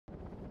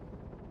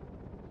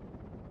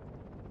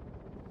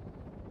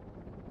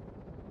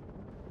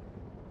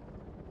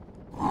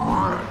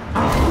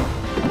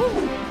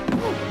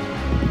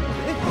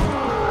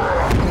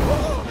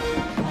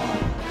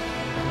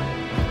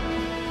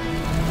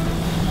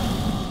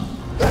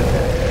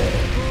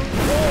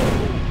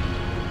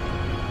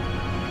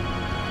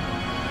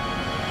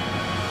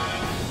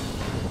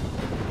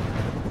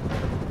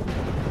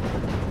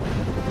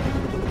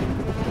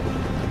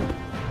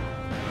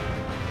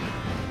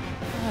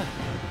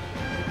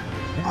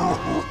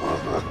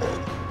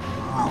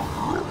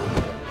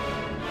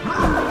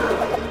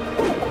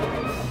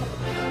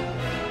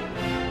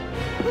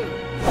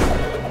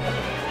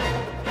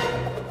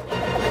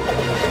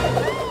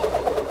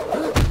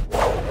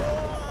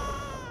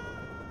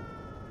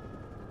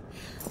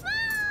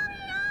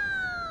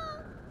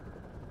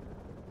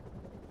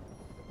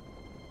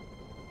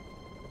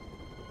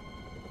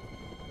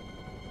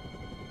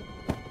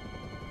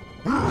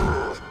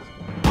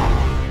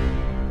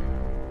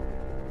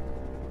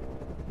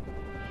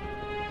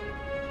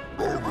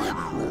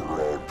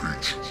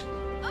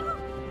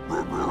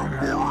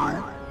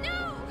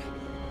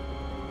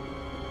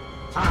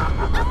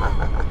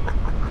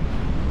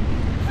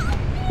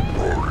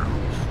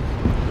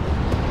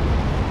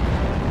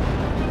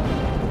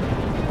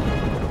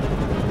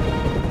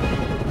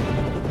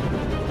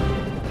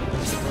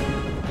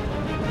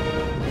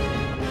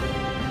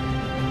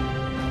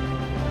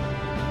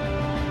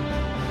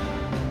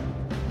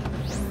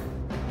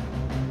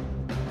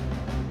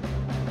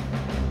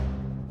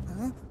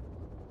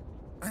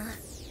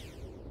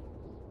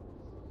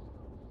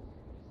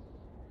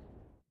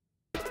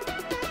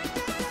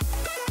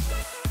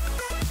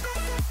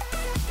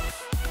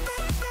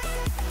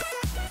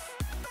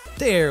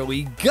There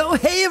we go.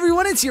 Hey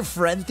everyone, it's your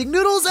friend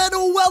Thinknoodles,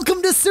 and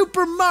welcome to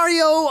Super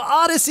Mario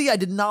Odyssey. I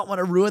did not want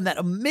to ruin that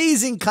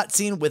amazing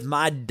cutscene with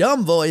my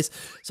dumb voice,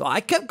 so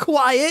I kept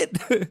quiet,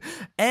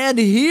 and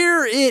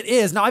here it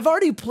is. Now, I've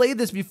already played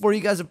this before.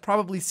 You guys have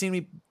probably seen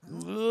me,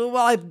 well,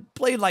 I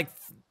played like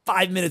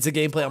 5 minutes of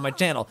gameplay on my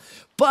channel,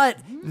 but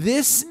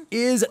this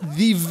is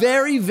the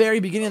very, very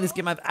beginning of this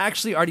game. I've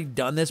actually already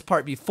done this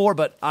part before,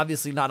 but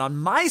obviously not on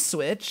my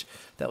Switch.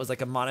 That was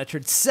like a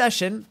monitored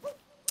session.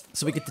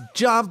 So we get to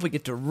jump, we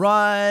get to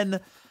run,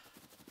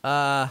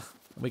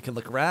 we can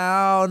look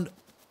around.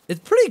 It's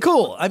pretty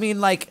cool. I mean,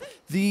 like,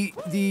 the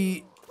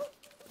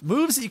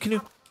moves that you can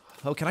do.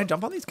 Oh, can I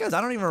jump on these guys?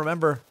 I don't even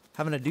remember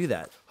having to do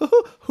that.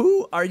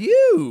 Who are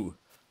you?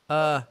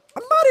 I'm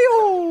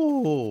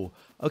Mario.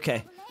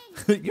 Okay.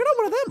 You're not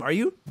one of them, are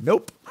you?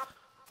 Nope.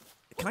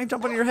 Can I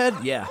jump on your head?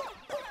 Yeah.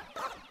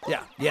 Yeah.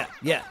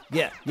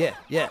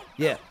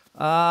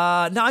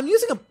 Now I'm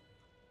using a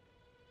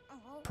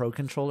Pro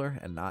controller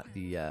and not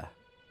the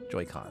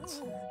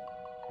Joy-Cons.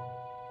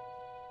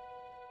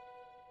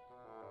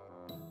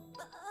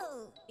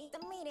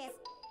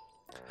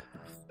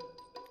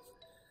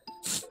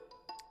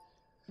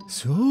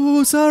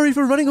 So sorry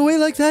for running away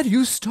like that.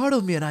 You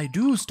startled me, and I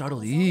do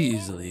startle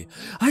easily.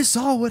 I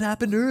saw what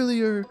happened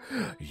earlier.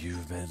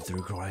 You've been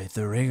through quite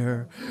the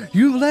ringer.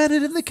 You've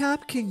landed in the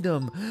Cap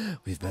Kingdom.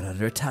 We've been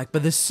under attack by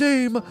the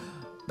same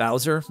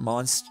Bowser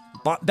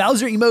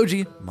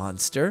emoji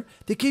monster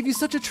that gave you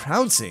such a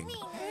trouncing.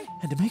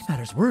 And to make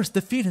matters worse,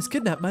 the fiend has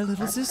kidnapped my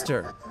little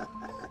sister.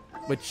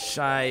 There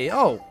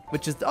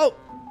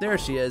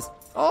she is.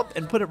 Oh,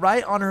 and put it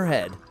right on her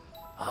head.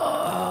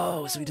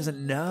 Oh, so he doesn't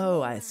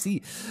know. I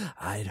see.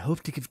 I'd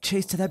hoped to give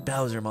chase to that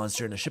Bowser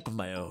monster in a ship of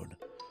my own.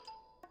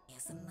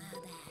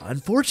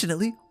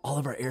 Unfortunately, all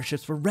of our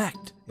airships were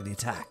wrecked in the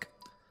attack.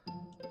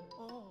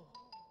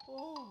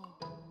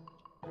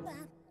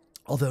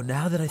 Although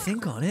now that I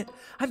think on it,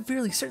 I'm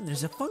fairly certain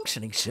there's a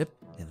functioning ship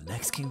in the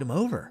next kingdom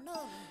over.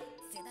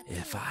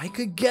 If I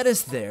could get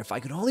us there, if I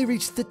could only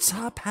reach the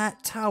Top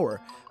Hat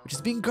Tower, which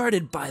is being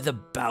guarded by the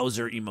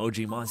Bowser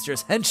emoji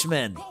monster's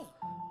henchmen.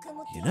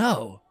 You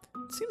know,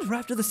 it seems we're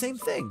after the same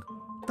thing.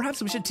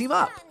 Perhaps we should team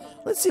up.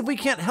 Let's see if we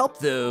can't help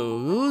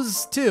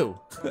those two.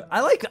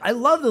 I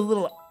love the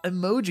little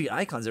emoji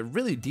icons. They're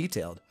really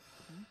detailed.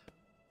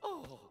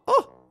 Oh.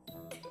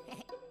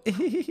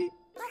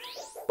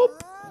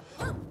 Boop.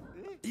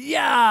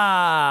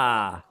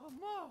 Yeah.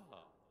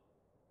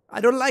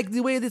 I don't like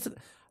the way this.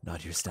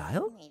 Not your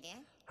style?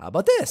 How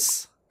about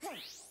this?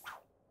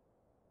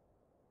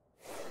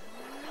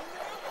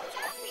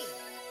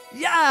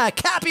 Yeah,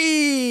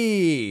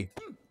 Cappy!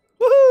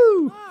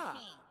 Woohoo!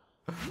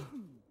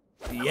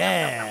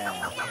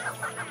 Yeah!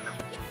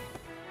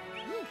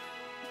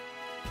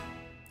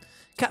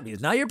 Cappy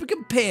is now your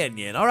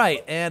companion. All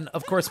right, and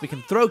of course we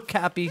can throw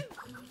Cappy,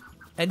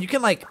 and you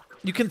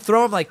can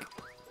throw him like.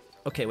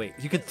 Okay, wait.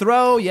 You could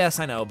throw. Yes,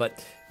 I know,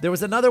 but there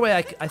was another way.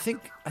 I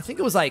think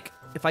it was like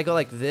if I go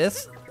like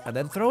this and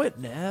then throw it.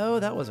 No,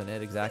 that wasn't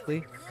it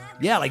exactly.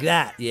 Yeah, like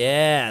that.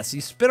 Yeah. So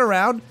you spin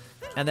around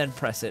and then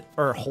press it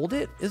or hold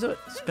it. Is it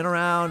spin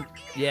around?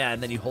 Yeah,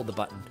 and then you hold the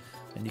button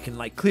and you can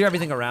like clear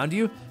everything around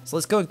you. So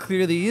let's go and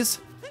clear these.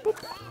 Boop,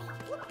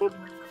 boop.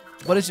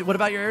 What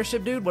about your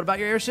airship, dude? What about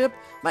your airship?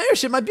 My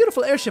airship, my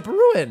beautiful airship,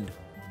 ruined.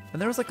 And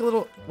there was like a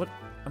little. What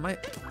am I?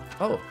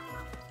 Oh.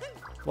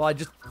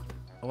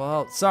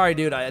 Well, sorry,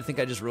 dude. I think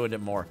I just ruined it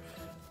more.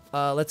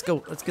 Let's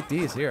go. Let's get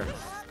these here.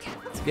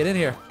 Let's get in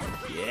here.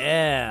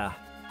 Yeah.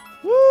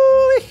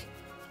 Woo!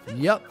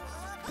 Yep.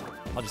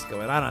 I'll just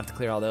go in. I don't have to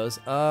clear all those.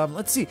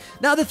 Let's see.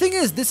 Now, the thing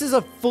is, this is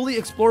a fully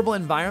explorable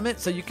environment,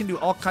 so you can do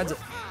all kinds of...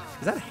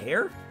 Is that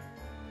hair?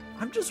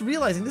 I'm just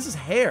realizing this is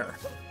hair.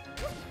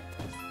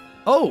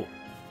 Oh.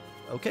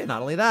 Okay,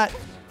 not only that.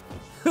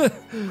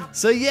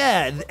 So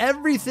yeah,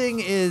 everything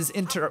is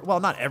well,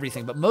 not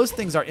everything, but most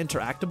things are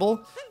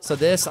interactable. So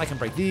this, I can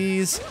break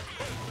these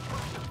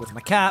with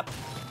my cap.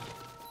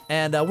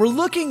 And we're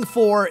looking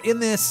for, in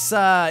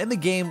the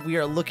game, we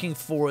are looking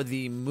for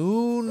the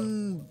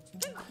moon,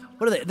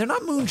 what are they? They're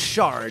not moon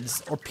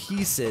shards or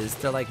pieces.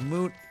 They're like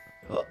moon,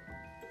 oh,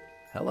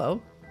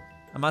 hello.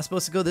 Am I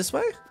supposed to go this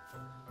way?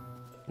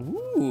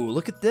 Ooh,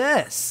 look at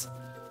this.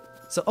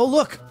 So, oh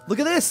look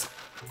at this.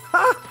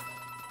 Ha!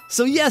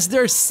 So yes,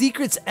 there are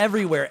secrets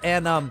everywhere,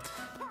 and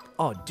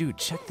oh dude,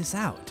 check this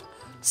out.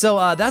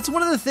 So that's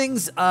one of the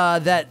things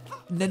that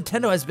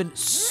Nintendo has been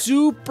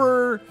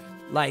super,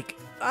 like,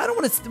 I don't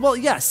want to, well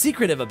yeah,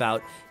 secretive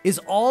about, is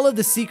all of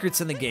the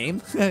secrets in the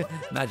game.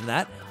 Imagine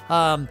that.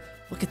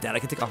 Look at that, I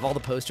can take off all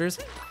the posters.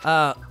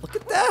 Look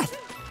at that.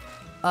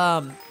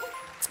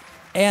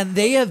 And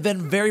they have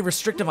been very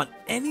restrictive on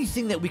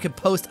anything that we could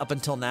post up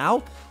until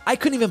now. I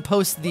couldn't even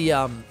post the,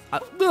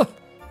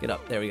 get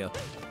up, there we go.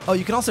 Oh,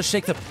 you can also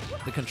shake the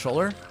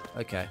controller?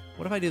 Okay,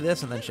 what if I do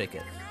this and then shake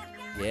it?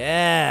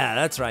 Yeah,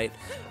 that's right.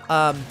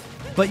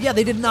 But yeah,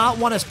 they did not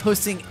want us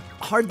posting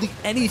hardly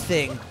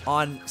anything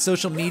on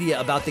social media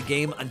about the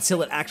game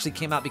until it actually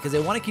came out, because they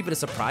want to keep it a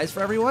surprise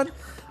for everyone.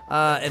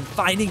 And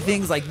finding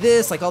things like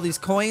this, like all these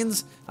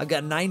coins. I've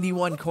got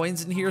 91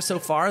 coins in here so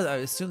far. I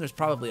assume there's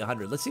probably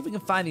 100. Let's see if we can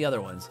find the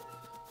other ones.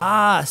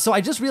 Ah, so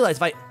I just realized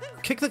if I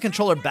kick the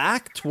controller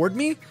back toward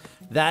me,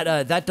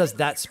 that does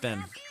that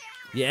spin.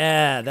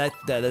 Yeah,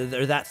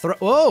 that throw.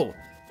 Whoa,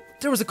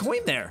 there was a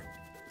coin there.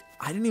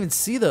 I didn't even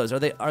see those. Are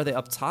they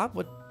up top?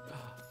 What?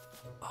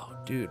 Oh,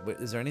 dude, wait,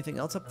 is there anything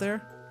else up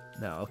there?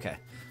 No. Okay.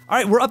 All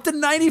right, we're up to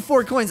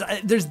 94 coins.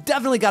 There's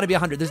definitely got to be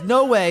 100. There's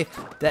no way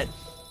that.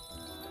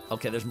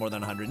 Okay, there's more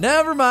than 100.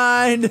 Never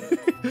mind.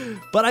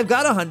 But I've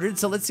got 100,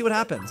 so let's see what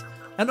happens.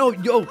 And oh,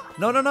 yo,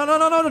 no,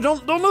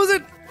 don't lose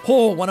it.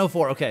 Oh,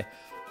 104. Okay.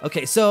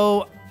 Okay,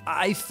 so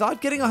I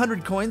thought getting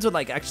 100 coins would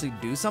like actually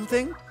do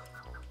something,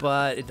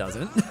 but it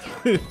doesn't.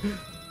 All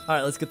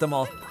right, let's get them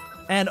all.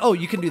 And oh,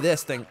 you can do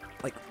this thing.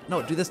 Like,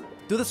 no, do this.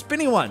 Do the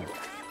spinny one.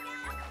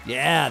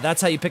 Yeah,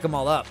 that's how you pick them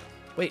all up.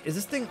 Wait, is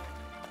this thing?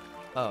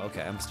 Oh,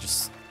 okay. I'm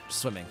just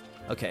swimming.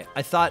 Okay,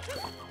 I thought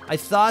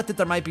that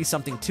there might be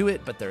something to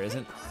it, but there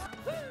isn't.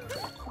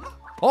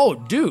 Oh,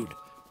 dude,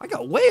 I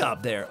got way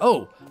up there.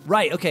 Oh,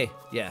 right. Okay,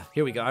 yeah.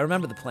 Here we go. I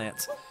remember the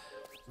plants.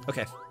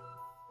 Okay.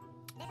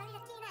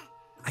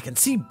 I can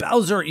see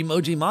Bowser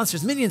emoji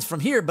monsters minions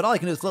from here, but all I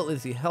can do is float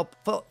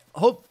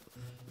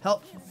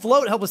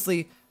float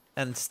helplessly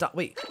and stop.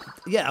 Wait.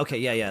 Yeah. Okay.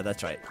 Yeah.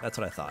 That's right. That's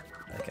what I thought.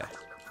 Okay.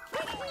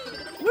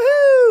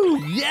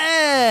 Woo!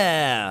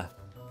 Yeah.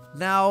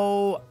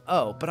 Now,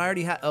 oh, but I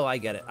already had, oh, I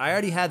get it. I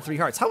already had 3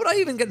 hearts. How would I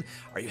even get,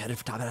 are you headed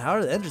for top of the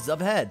hour? The engine's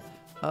up ahead.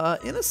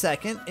 In a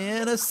second,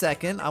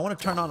 I want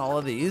to turn on all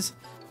of these.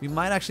 We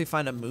might actually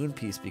find a moon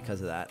piece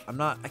because of that.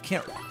 I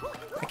can't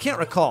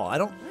recall. I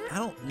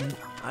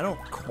don't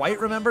quite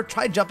remember.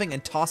 Try jumping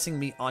and tossing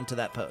me onto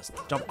that post.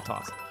 Jump,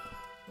 toss.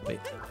 Wait.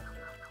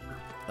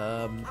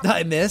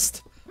 I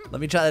missed.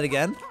 Let me try that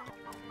again.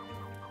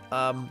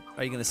 Are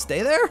you gonna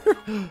stay there?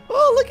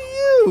 Oh, look at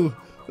you.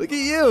 Look at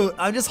you.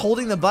 I'm just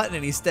holding the button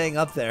and he's staying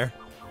up there.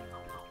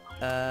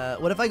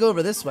 What if I go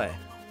over this way?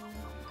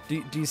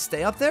 Do you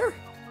stay up there?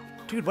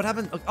 Dude, what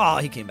happened? Oh,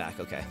 he came back.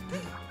 Okay.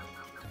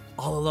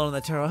 All alone on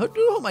the terrain.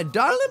 Oh, my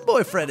darling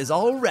boyfriend is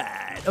all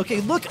right.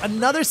 Okay, look,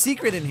 another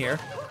secret in here.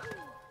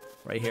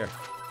 Right here.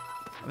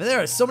 I mean,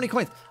 there are so many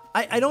coins.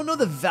 I don't know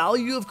the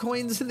value of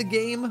coins in the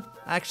game,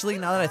 actually,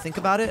 now that I think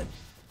about it.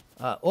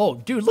 Oh,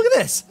 dude, look at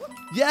this.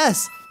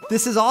 Yes,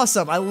 this is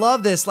awesome. I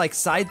love this, like,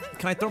 side.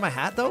 Can I throw my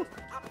hat, though?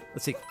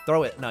 Let's see.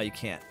 Throw it. No, you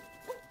can't.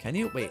 Can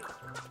you? Wait.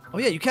 Oh,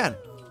 yeah, you can.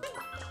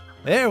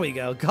 There we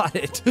go. Got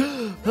it.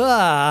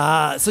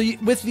 So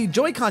with the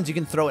Joy-Cons, you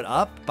can throw it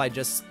up by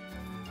just,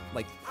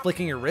 like,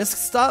 flicking your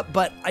wrists up,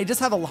 but I just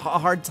have a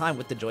hard time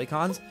with the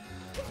Joy-Cons.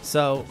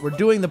 So we're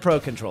doing the Pro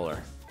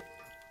Controller.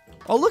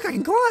 Oh, look, I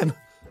can climb.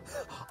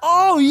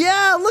 Oh,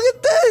 yeah, look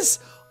at this.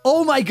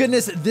 Oh, my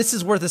goodness. This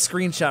is worth a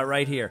screenshot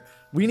right here.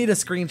 We need a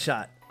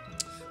screenshot.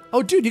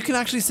 Oh, dude, you can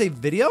actually save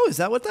video? Is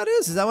that what that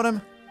is? Is that what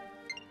I'm...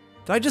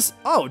 Did I just...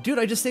 Oh, dude,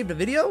 I just saved a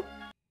video?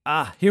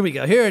 Ah, here we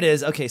go. Here it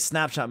is. Okay,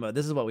 snapshot mode.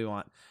 This is what we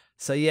want.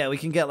 So, yeah, we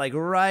can get, like,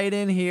 right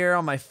in here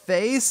on my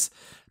face.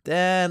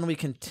 Then we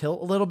can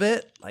tilt a little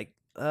bit. Like,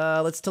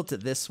 let's tilt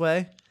it this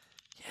way.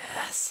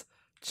 Yes.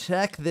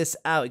 Check this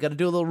out. We got to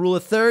do a little rule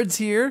of thirds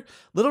here.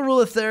 Little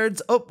rule of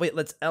thirds. Oh, wait,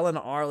 let's L and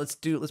R. Let's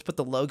put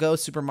the logo,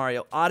 Super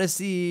Mario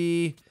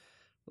Odyssey.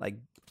 Like,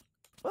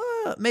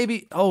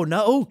 maybe. Oh,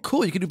 no. Oh,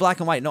 cool. You can do black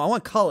and white. No, I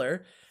want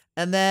color.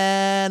 And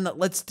then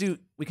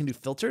we can do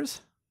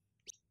filters.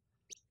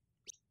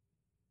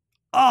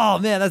 Oh,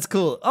 man, that's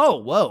cool. Oh,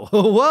 whoa,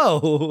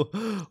 whoa,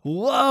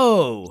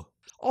 whoa.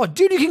 Oh,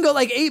 dude, you can go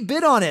like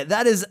 8-bit on it.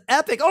 That is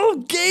epic.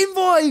 Oh, Game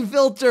Boy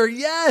filter.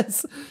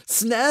 Yes.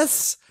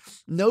 SNES.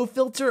 No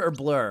filter or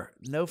blur?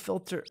 No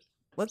filter.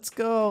 Let's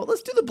go.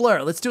 Let's do the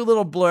blur. Let's do a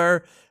little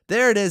blur.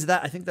 There it is.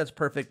 I think that's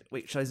perfect.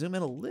 Wait, should I zoom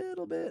in a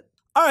little bit?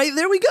 All right,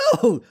 there we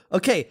go.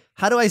 Okay,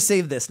 how do I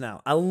save this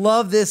now? I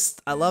love this.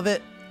 I love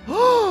it.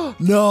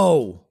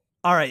 No.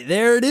 All right,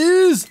 there it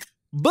is.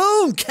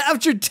 Boom,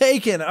 captured,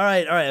 taken. All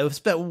right. I've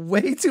spent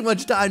way too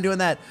much time doing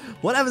that.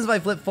 What happens if I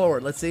flip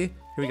forward? Let's see. Here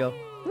we go.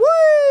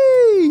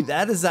 Whee!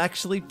 That is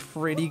actually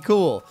pretty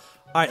cool.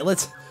 All right,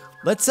 let's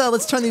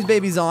turn these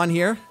babies on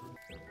here.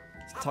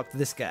 Let's talk to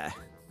this guy.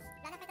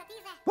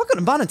 Welcome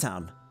to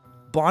Bonneton.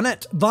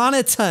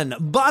 Bonneton,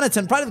 Pride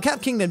of the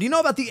Cap Kingdom. Do you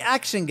know about the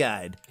action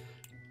guide?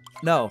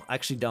 No, I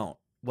actually don't.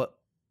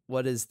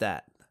 What is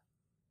that?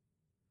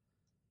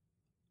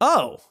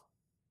 Oh.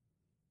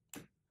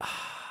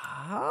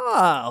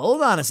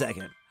 Hold on a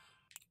second.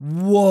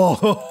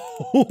 Whoa.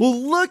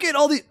 Look at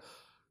all the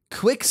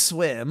quick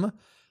swim.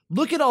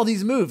 Look at all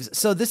these moves.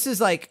 So this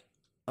is like,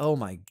 oh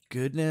my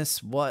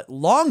goodness, what?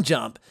 Long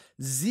jump,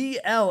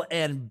 ZL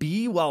and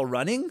B while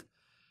running?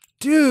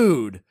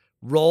 Dude,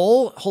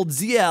 roll, hold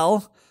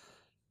ZL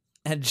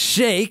and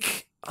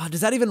shake. Oh,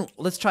 does that even,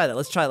 let's try that.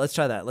 Let's try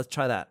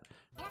that.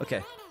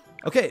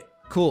 Okay,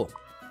 cool.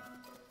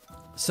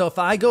 So if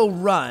I go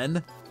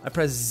run, I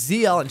press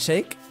ZL and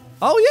shake.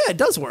 Oh yeah, it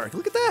does work.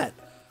 Look at that.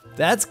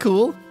 That's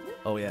cool.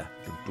 Oh yeah.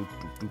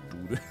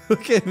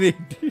 Look at me.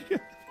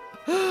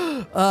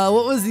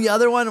 What was the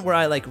other one where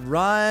I like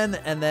run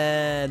and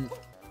then,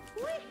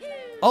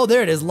 oh,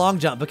 there it is, long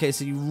jump. Okay,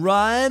 so you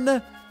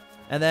run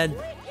and then,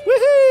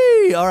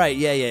 woohoo! All right,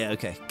 yeah,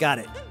 okay, got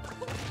it.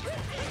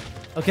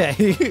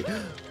 Okay,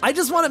 I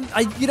just want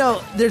to, you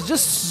know, there's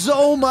just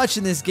so much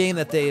in this game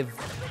that they've,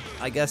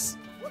 I guess,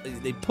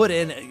 they put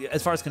in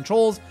as far as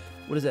controls.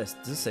 What is this?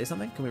 Does this say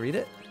something? Can we read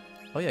it?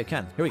 Oh yeah, I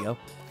can. Here we go.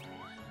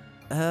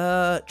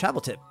 Travel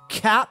tip.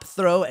 Cap,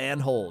 throw,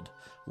 and hold.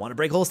 Want to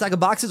break a whole stack of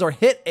boxes or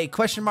hit a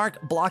question mark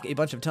block a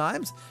bunch of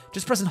times?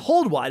 Just press and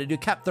hold Y to do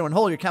cap, throw, and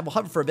hold. Your cap will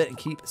hover for a bit and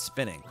keep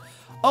spinning.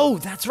 Oh,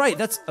 that's right.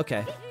 That's,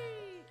 okay.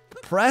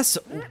 Press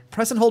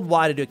and hold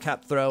Y to do a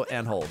cap, throw,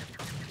 and hold.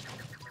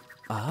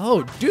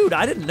 Oh, dude,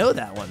 I didn't know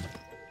that one.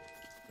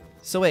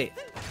 So wait.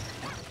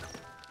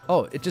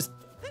 Oh, it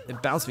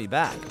bounced me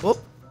back. Whoop.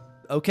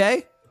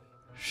 Okay.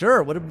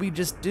 Sure, what did we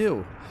just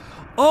do?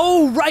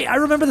 Oh, right, I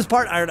remember this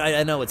part.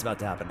 I know what's about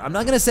to happen. I'm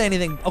not gonna say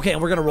anything. Okay,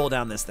 and we're gonna roll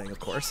down this thing, of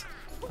course.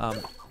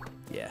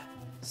 Yeah,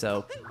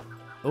 so,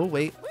 oh,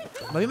 wait.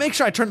 Let me make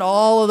sure I turned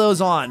all of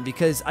those on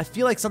because I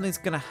feel like something's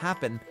gonna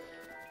happen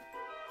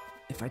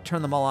if I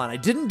turn them all on. I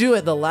didn't do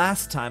it the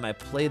last time I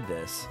played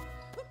this.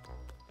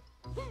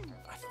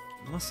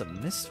 I must have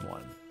missed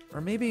one.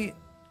 Or maybe,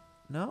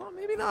 no,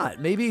 maybe not.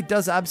 Maybe it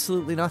does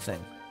absolutely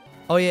nothing.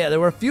 Oh yeah, there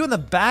were a few in the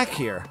back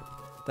here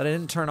that I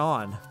didn't turn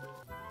on.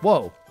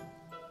 Whoa.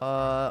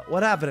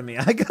 What happened to me?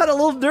 I got a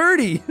little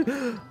dirty.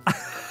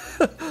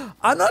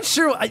 I'm not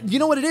sure. You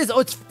know what it is? Oh,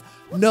 it's,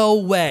 no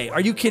way.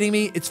 Are you kidding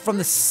me? It's from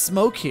the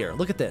smoke here.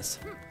 Look at this.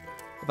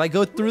 If I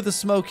go through the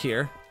smoke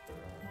here,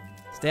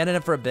 stand in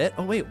it for a bit.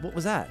 Oh wait, what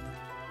was that?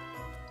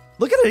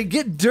 Look at it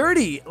get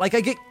dirty. Like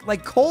I get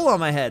like coal on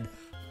my head.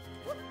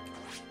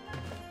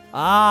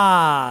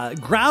 Ah,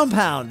 ground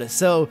pound.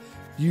 So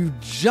you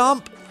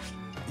jump.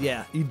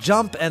 Yeah, you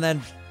jump and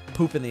then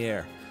poop in the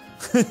air.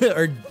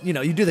 Or, you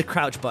know, you do the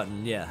crouch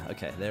button. Yeah,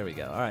 okay, there we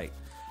go. All right.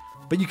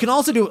 But you can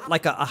also do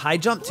like a high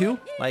jump too.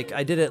 Like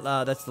I did it,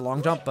 that's the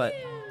long jump, but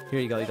here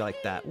you go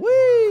like that.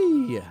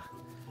 Whee!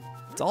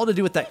 It's all to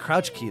do with that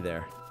crouch key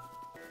there.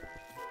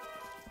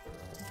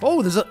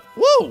 Oh,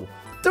 whoa!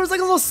 There was like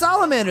a little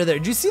salamander there.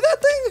 Did you see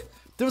that thing?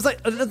 There was like,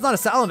 it's not a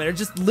salamander,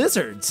 just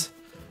lizards.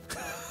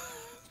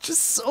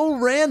 Just so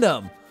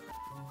random.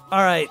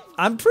 All right,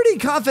 I'm pretty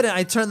confident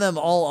I turned them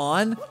all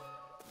on,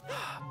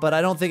 but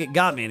I don't think it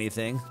got me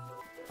anything.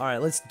 All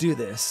right, let's do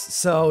this.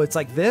 So it's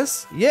like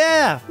this.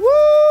 Yeah,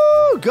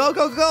 woo! Go,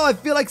 go, go! I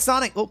feel like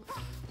Sonic. Oh,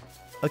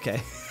 okay.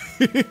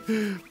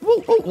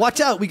 Whoa, whoa,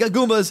 watch out! We got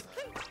Goombas.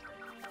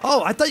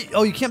 Oh, I thought.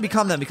 Oh, you can't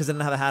become them because they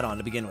didn't have a hat on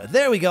to begin with.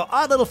 There we go.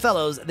 Odd little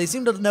fellows. They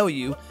seem to know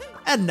you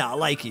and not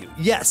like you.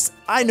 Yes,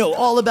 I know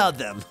all about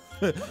them,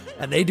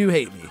 and they do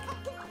hate me.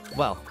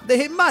 Well, they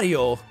hate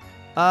Mario.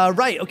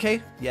 Right.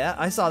 Okay. Yeah,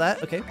 I saw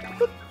that. Okay.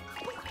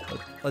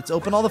 Let's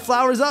open all the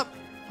flowers up.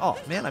 Oh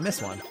man, I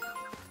missed one.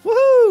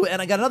 Woohoo!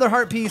 And I got another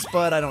heart piece,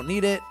 but I don't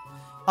need it.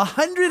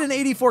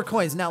 184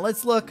 coins. Now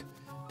let's look.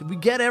 Did we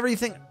get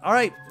everything? All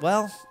right.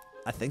 Well,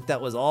 I think that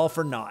was all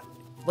for naught.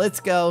 Let's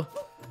go.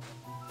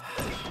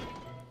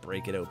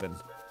 Break it open.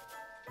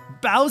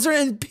 Bowser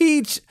and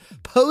Peach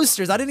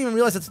posters. I didn't even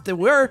realize that's what they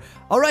were.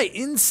 All right,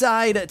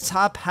 inside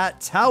Top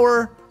Hat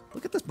Tower.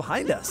 Look at this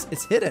behind us.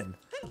 It's hidden.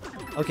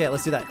 Okay,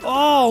 let's do that.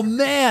 Oh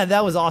man,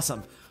 that was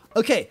awesome.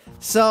 Okay,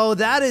 so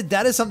that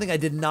is something I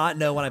did not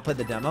know when I played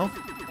the demo.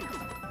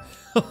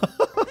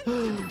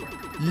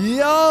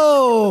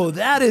 Yo,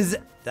 that is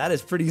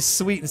pretty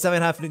sweet. Instead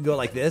of having to go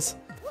like this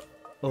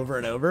over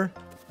and over.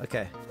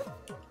 Okay.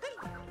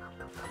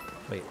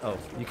 Wait, oh,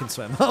 you can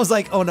swim. I was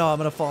like, oh no, I'm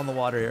gonna fall in the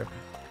water here.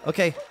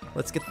 Okay,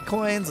 let's get the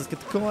coins. Let's get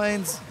the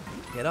coins.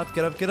 Get up,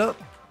 get up, get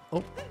up.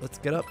 Oh, let's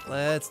get up.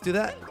 Let's do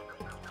that.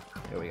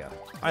 Here we go.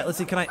 All right, let's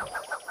see. Can I?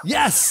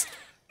 Yes!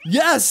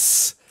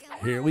 Yes!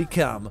 Here we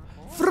come.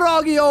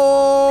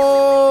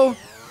 Frogio!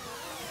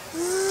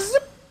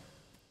 Zip.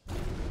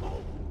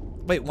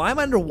 Wait, why am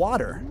I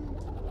underwater?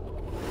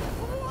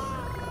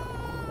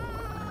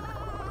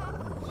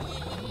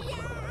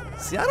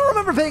 See, I don't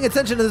remember paying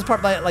attention to this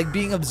part by like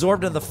being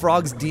absorbed in the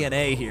frog's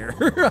DNA here.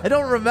 I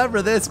don't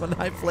remember this when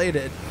I played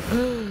it.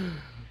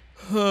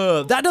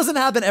 That doesn't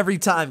happen every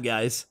time,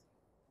 guys.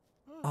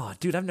 Oh,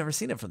 dude, I've never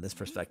seen it from this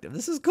perspective.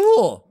 This is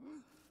cool.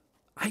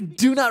 I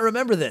do not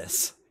remember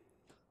this.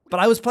 But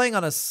I was playing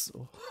on a...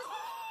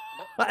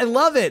 I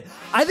love it.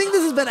 I think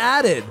this has been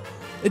added.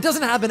 It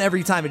doesn't happen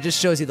every time. It just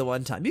shows you the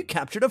one time. You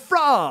captured a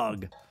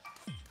frog.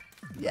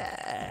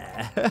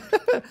 Yeah.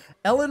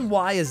 L and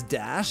Y is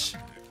dash.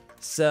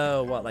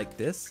 So, what, like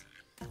this?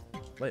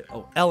 Wait,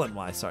 oh, L and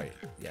Y, sorry.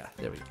 Yeah,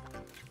 there we go.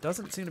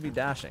 Doesn't seem to be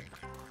dashing.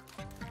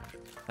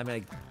 I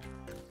mean,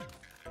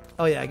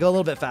 oh yeah, go a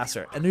little bit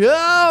faster. And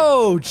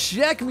yo,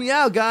 check me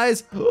out,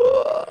 guys.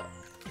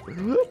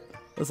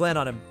 Let's land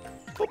on him.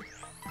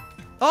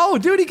 Oh,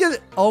 dude, he gives,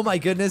 oh my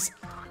goodness.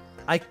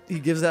 He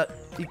gives out,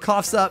 he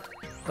coughs up.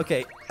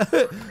 Okay,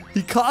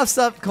 he coughs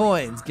up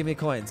coins. Give me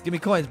coins,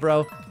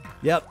 bro.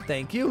 Yep,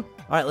 thank you.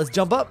 All right, let's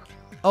jump up.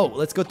 Oh,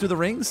 let's go through the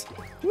rings.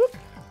 Whoop.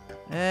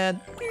 And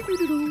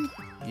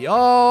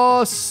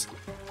yes.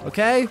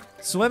 Okay,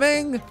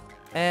 swimming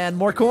and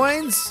more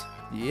coins.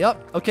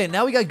 Yep. Okay,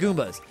 now we got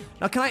Goombas.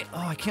 Now can I?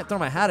 Oh, I can't throw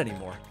my hat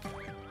anymore.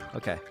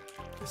 Okay,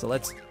 so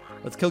let's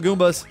kill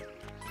Goombas.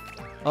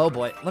 Oh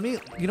boy,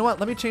 you know what?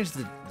 Let me change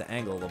the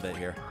angle a little bit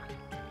here.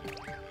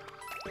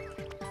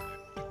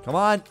 Come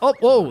on. Oh,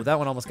 whoa, that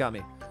one almost got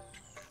me.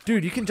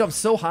 Dude, you can jump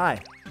so high.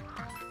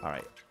 All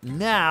right,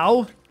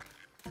 now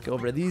go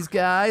over to these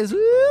guys.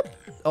 Whoop.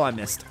 Oh, I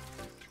missed.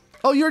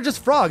 Oh, you're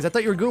just frogs. I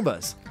thought you were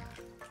Goombas.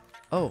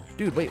 Oh,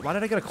 dude, wait, why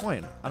did I get a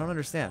coin? I don't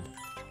understand.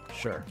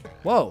 Sure.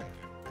 Whoa,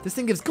 this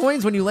thing gives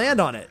coins when you land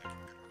on it.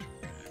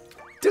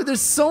 Dude,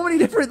 there's so many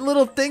different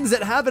little things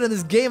that happen in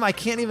this game. I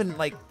can't even,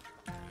 like,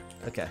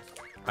 okay.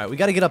 All right, we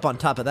got to get up on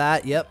top of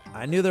that. Yep,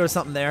 I knew there was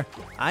something there.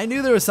 I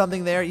knew there was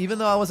something there, even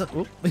though I wasn't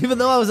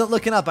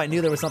looking up. I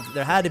knew there was something.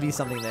 There had to be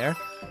something there.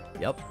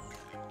 Yep.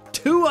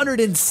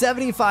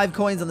 275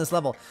 coins on this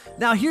level.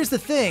 Now, here's the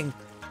thing.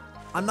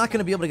 I'm not going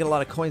to be able to get a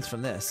lot of coins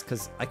from this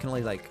because I can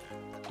only, like,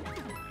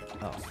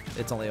 oh,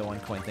 it's only a 1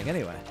 coin thing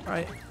anyway. All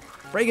right,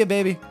 break it,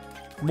 baby.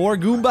 More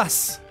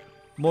Goombas.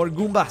 More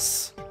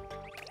Goombas.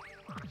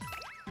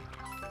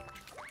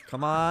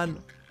 Come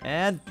on.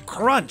 And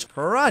crunch,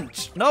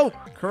 crunch. No,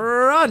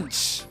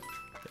 crunch.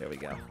 There we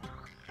go.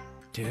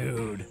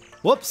 Dude.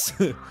 Whoops.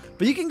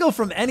 But you can go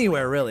from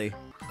anywhere, really.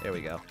 There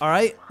we go. All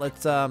right,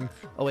 let's, oh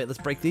wait, let's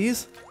break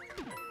these.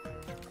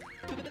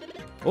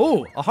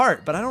 Oh, a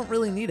heart, but I don't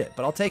really need it,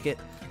 but I'll take it.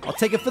 I'll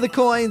take it for the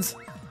coins.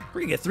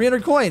 We're gonna get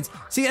 300 coins.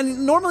 See,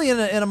 and normally in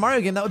a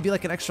Mario game, that would be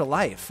like an extra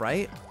life,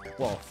 right?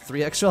 Well,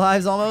 3 extra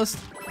lives almost.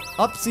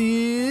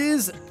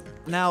 Upsies.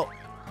 Now,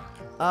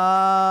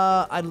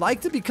 I'd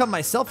like to become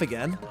myself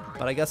again,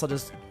 but I guess I'll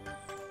just,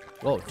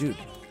 whoa, dude.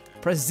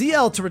 Press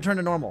ZL to return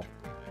to normal.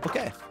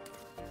 Okay.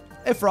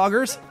 Hey,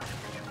 Froggers.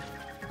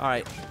 All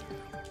right.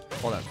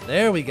 Hold on.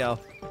 There we go.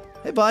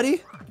 Hey,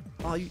 buddy.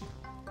 Oh, you,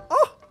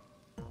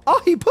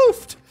 oh, he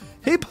poofed.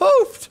 He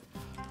poofed.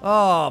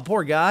 Oh,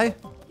 poor guy.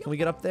 Can we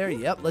get up there?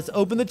 Yep. Let's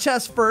open the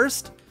chest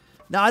first.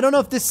 Now, I don't know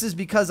if this is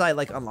because I,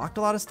 like, unlocked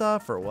a lot of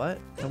stuff or what.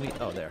 Can we,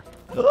 oh, there.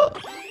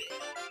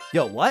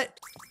 Yo, what?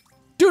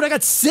 Dude, I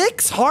got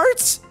 6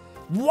 hearts?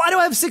 Why do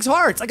I have 6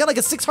 hearts? I got like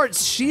a 6 heart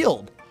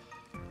shield.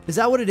 Is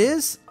that what it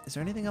is? Is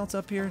there anything else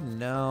up here?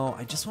 No,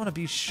 I just want to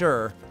be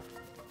sure.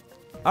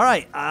 All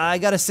right, I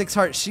got a 6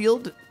 heart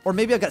shield, or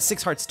maybe I got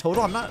 6 hearts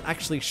total. I'm not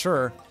actually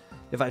sure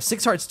if I have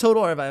 6 hearts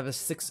total or if I have a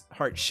 6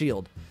 heart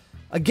shield.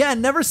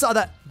 Again, never saw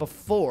that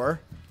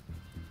before.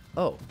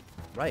 Oh,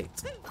 right.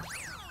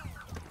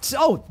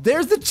 Oh,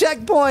 there's the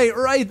checkpoint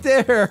right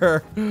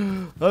there.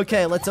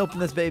 Okay, let's open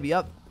this baby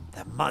up.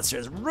 That monster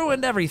has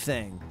ruined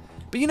everything.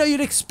 But you know, you'd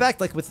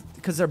expect, like,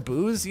 because they're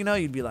boos, you know,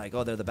 you'd be like,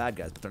 oh, they're the bad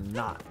guys, but they're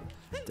not.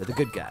 They're the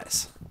good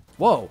guys.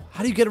 Whoa,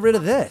 how do you get rid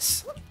of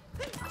this?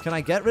 Can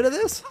I get rid of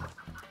this?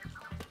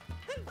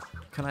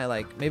 Can I,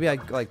 like, maybe I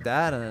go like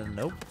that and then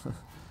nope.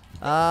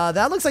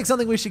 That looks like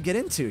something we should get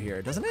into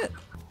here, doesn't it?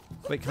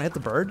 Wait, can I hit the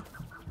bird?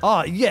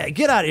 Oh, yeah,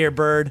 get out of here,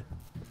 bird.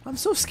 I'm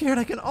so scared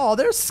I can, oh,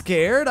 they're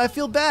scared. I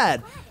feel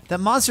bad. That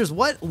monsters,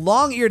 what?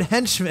 Long-eared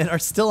henchmen are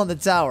still on the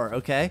tower,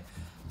 okay.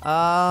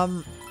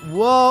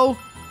 Whoa.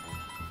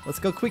 Let's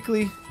go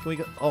quickly. Can we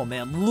go? Oh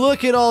man,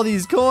 look at all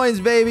these coins,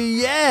 baby.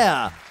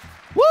 Yeah.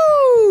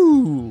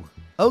 Woo.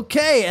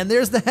 Okay, and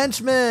there's the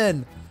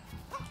henchman.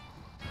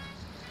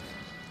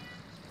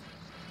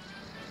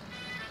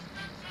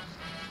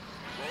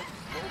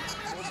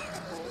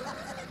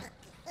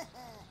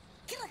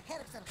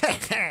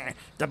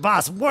 The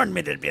boss warned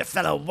me there'd be a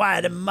fellow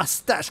wide and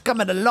mustache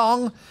coming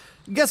along.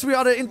 Guess we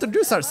ought to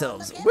introduce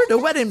ourselves. We're the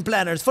wedding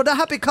planners for the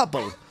happy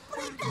couple.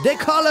 They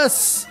call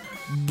us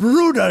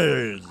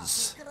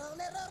Noodlers.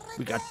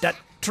 We got that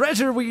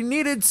treasure we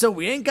needed, so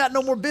we ain't got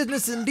no more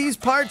business in these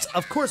parts.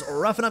 Of course,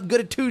 roughing up good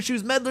at Two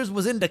Shoes Meddlers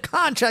was in the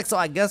contract, so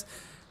I guess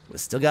we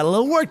still got a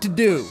little work to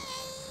do.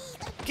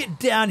 Get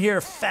down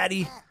here,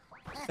 fatty.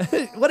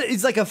 What?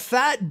 He's like a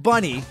fat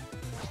bunny.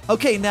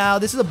 Okay, now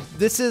this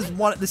is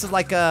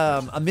like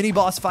a mini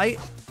boss fight.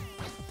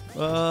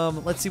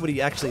 Let's see what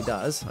he actually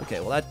does. Okay,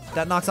 well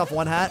that knocks off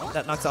 1 hat.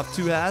 That knocks off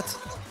 2 hats.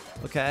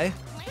 Okay,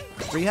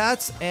 3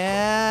 hats,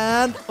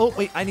 and oh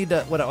wait, I need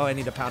to I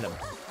need to pound him.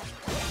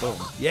 Boom.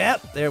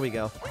 Yep, there we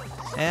go.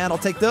 And I'll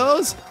take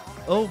those.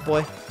 Oh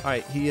boy. All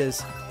right, he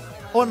is.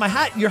 Oh, and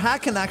your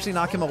hat can actually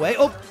knock him away.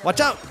 Oh, watch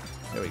out.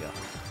 There we go.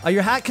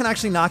 Your hat can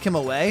actually knock him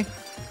away.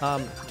 Do I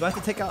have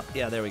to take out?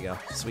 Yeah, there we go.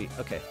 Sweet.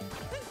 Okay.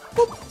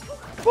 Boop,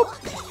 boop,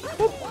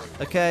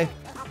 boop. Okay.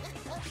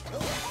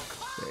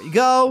 There you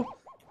go.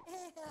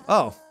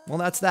 Oh, well,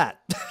 that's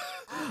that.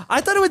 I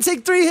thought it would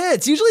take 3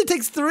 hits. Usually it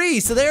takes 3.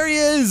 So there he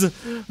is.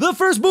 The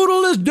first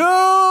Noodle is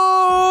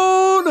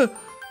down.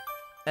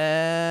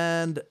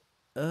 And,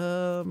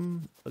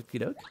 okie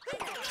doke.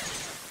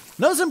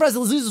 No surprise,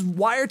 let's use this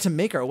wire to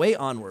make our way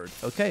onward.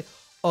 Okay.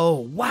 Oh,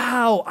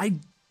 wow.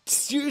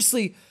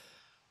 Seriously,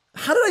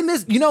 how did I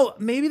miss? You know,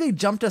 maybe they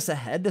jumped us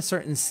ahead to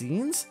certain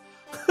scenes.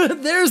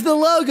 There's the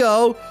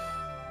logo.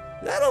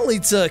 That only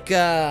took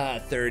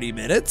 30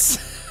 minutes.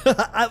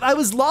 I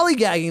was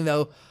lollygagging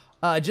though,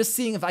 just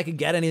seeing if I could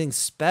get anything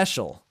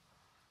special.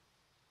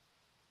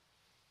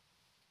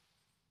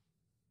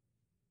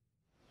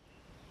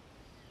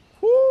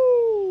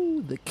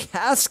 Woo! The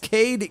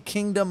Cascade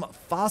Kingdom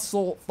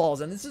Fossil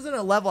Falls. And this isn't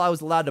a level I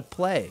was allowed to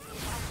play.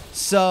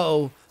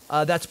 So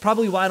that's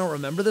probably why I don't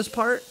remember this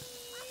part.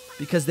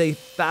 Because they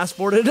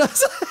fast-forwarded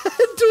us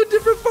to a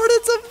different part.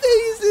 It's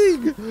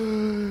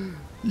amazing.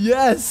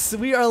 Yes,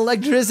 we are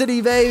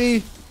electricity,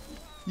 baby.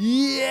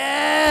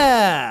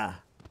 Yeah.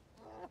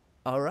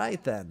 All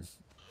right, then.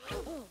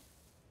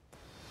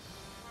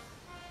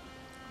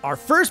 Our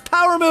first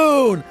power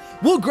moon.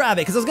 We'll grab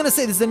it, because I was going to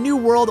say, this is a new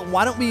world.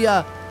 Why don't we,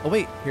 oh,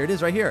 wait, here it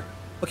is right here.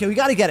 Okay, we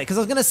got to get it, because I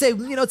was going to say,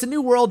 you know, it's a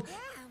new world.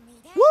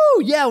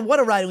 Woo! Yeah, what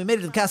a ride. We made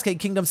it to the Cascade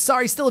Kingdom.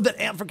 Sorry, still a bit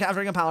amped for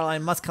capturing a power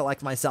line. Must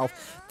collect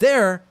myself.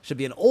 There should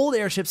be an old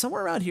airship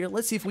somewhere around here.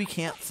 Let's see if we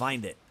can't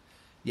find it.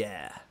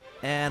 Yeah.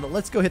 And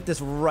let's go hit this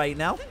right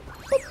now.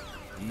 Boop.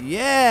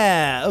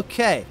 Yeah,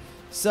 okay.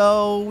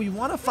 So we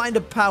want to find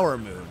a power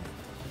moon.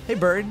 Hey,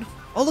 bird.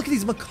 Oh, look at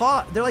these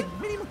macaws. They're like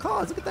mini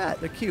macaws. Look at that.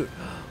 They're cute.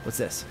 What's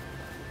this?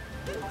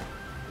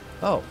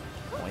 Oh,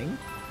 boing.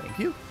 Thank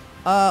you.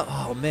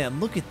 Oh, man,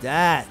 look at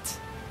that.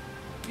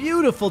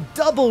 Beautiful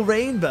double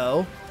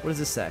rainbow. What does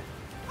this say?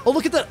 Oh,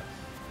 look at the,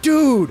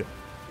 dude,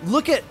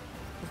 look at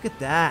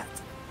that.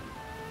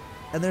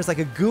 And there's like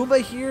a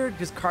Goomba here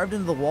just carved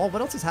into the wall.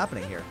 What else is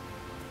happening here?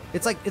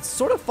 It's like, it's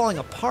sort of falling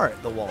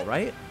apart, the wall,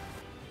 right?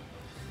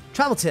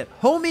 Travel tip,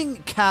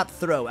 homing cap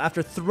throw.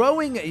 After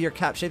throwing your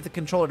cap, shape the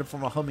controller to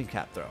form a homing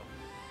cap throw.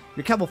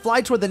 Your cap will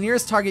fly toward the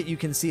nearest target you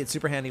can see. It's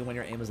super handy when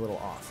your aim is a little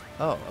off.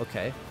 Oh,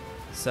 okay.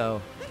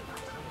 So,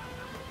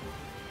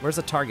 where's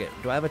the target?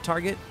 Do I have a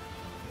target?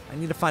 I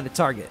need to find a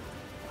target.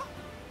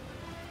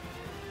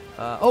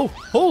 Oh,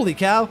 holy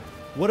cow.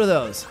 What are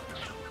those?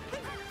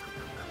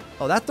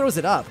 Oh, that throws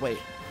it up. Wait.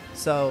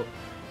 So,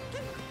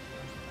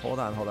 hold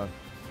on.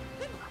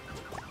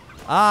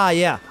 Ah,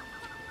 yeah.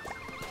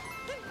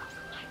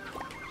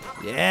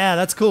 Yeah,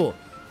 that's cool.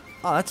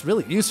 Oh, that's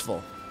really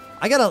useful.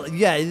 I gotta,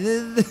 yeah,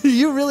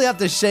 you really have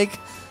to shake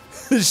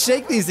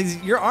these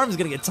things. Your arm's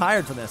gonna get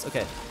tired from this.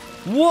 Okay.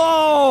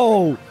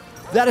 Whoa!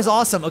 That is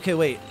awesome. Okay,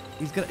 wait.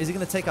 Is he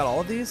gonna take out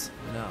all of these?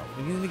 No.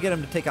 We need to get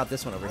him to take out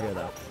this one over here,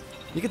 though.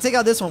 You can take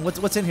out this one.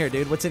 What's in here,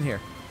 dude? What's in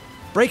here?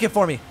 Break it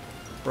for me,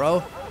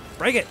 bro.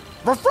 Break it.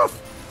 Ruff,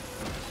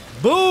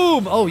 ruff.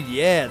 Boom! Oh,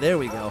 yeah. There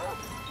we go.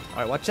 All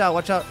right, watch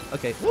out.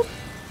 Okay. Whoop.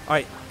 All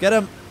right, get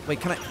him.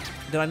 Wait,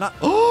 did I not?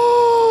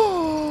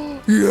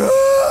 Oh!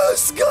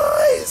 Yes,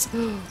 guys!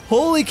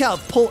 Holy cow.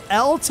 Pull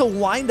L to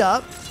wind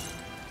up.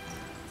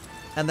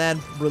 And then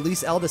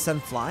release L to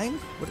send flying?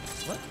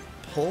 What?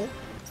 Pull?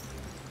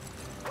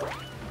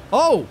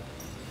 Oh!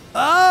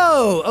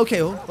 Oh!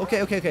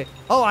 Okay.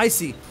 Oh, I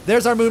see.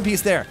 There's our moon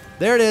piece there.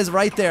 There it is,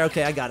 right there.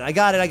 Okay, I got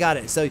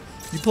it. So you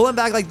pull him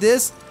back like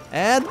this,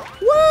 and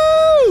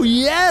woo!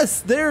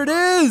 Yes! There it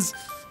is!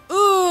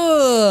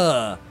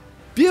 Ugh!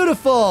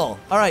 Beautiful!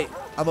 All right,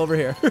 I'm over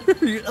here.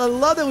 I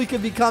love that we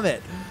can become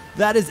it.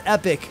 That is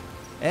epic.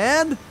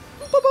 And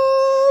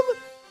boom!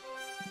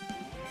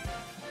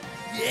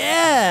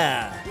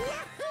 Yeah!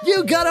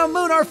 You got a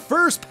moon, our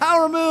first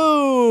power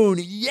moon!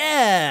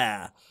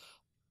 Yeah!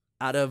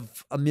 Out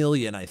of a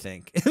million, I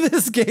think. In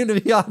this game, to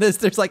be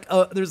honest,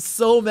 there's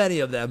so many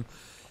of them.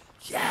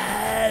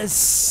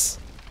 Yes!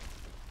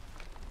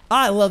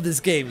 I love this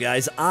game,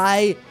 guys.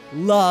 I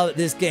love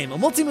this game. A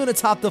multi-moon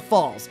atop the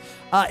falls.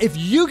 If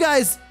you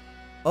guys...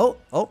 Oh,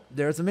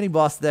 there's a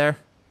mini-boss there.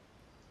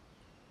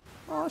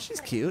 Oh, she's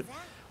cute.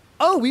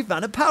 Oh, we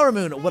found a power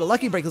moon. What a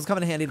lucky break. This will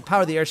come in handy to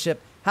power the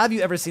airship. Have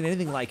you ever seen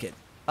anything like it?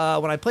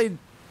 When I played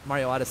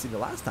Mario Odyssey the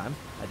last time,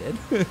 I did.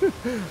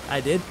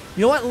 I did.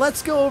 You know what?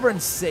 Let's go over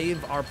and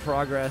save our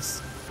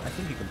progress. I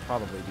think you can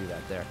probably do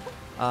that there.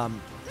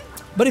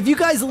 But if you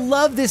guys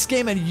love this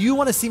game and you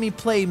want to see me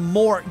play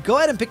more, go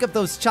ahead and pick up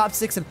those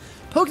chopsticks and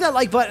poke that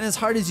like button as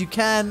hard as you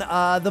can.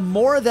 The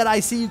more that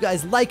I see you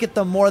guys like it,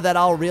 the more that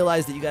I'll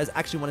realize that you guys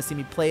actually want to see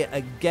me play it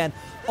again.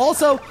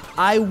 Also,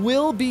 I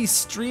will be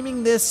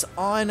streaming this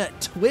on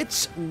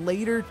Twitch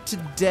later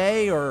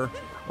today or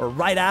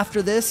right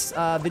after this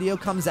video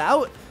comes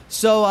out.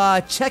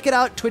 So check it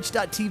out,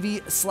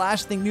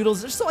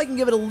 twitch.tv/Thinknoodles, just so I can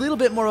give it a little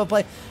bit more of a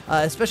play,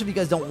 especially if you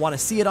guys don't want to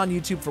see it on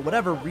YouTube for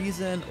whatever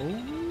reason.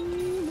 Oh,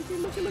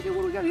 look at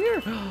what we got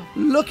here.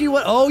 Looky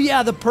what, oh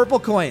yeah, the purple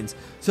coins.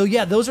 So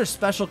yeah, those are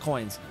special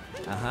coins.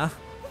 Yep.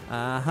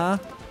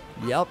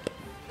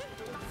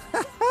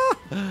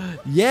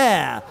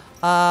 Yeah.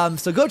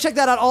 So go check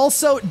that out.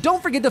 Also,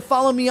 don't forget to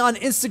follow me on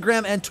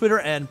Instagram and Twitter,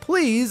 and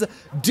please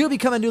do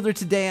become a Noodler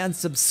today and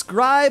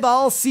subscribe.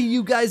 I'll see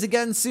you guys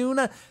again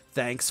soon.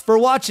 Thanks for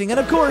watching,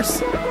 and of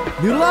course,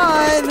 Noodle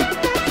on!